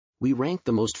We ranked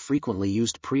the most frequently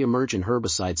used pre-emergent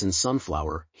herbicides in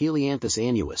sunflower, Helianthus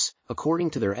annuus,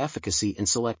 according to their efficacy and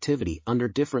selectivity under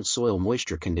different soil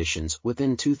moisture conditions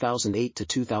within 2008 to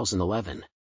 2011.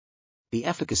 The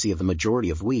efficacy of the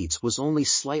majority of weeds was only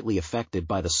slightly affected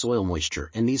by the soil moisture,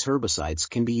 and these herbicides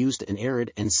can be used in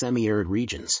arid and semi-arid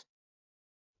regions.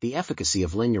 The efficacy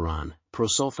of linuron,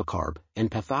 prosulfocarb,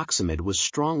 and pethoxamid was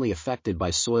strongly affected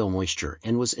by soil moisture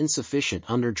and was insufficient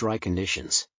under dry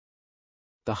conditions.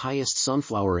 The highest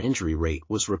sunflower injury rate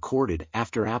was recorded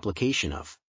after application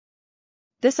of.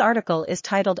 This article is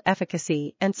titled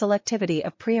Efficacy and Selectivity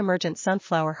of Pre-Emergent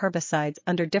Sunflower Herbicides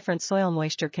Under Different Soil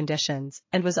Moisture Conditions,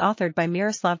 and was authored by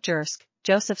Miroslav JURSÍK,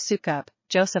 Josef SOUKUP,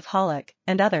 Josef HOLEC,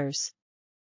 and others.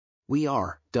 We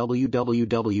are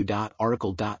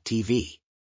www.article.tv.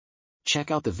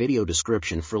 Check out the video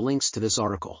description for links to this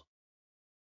article.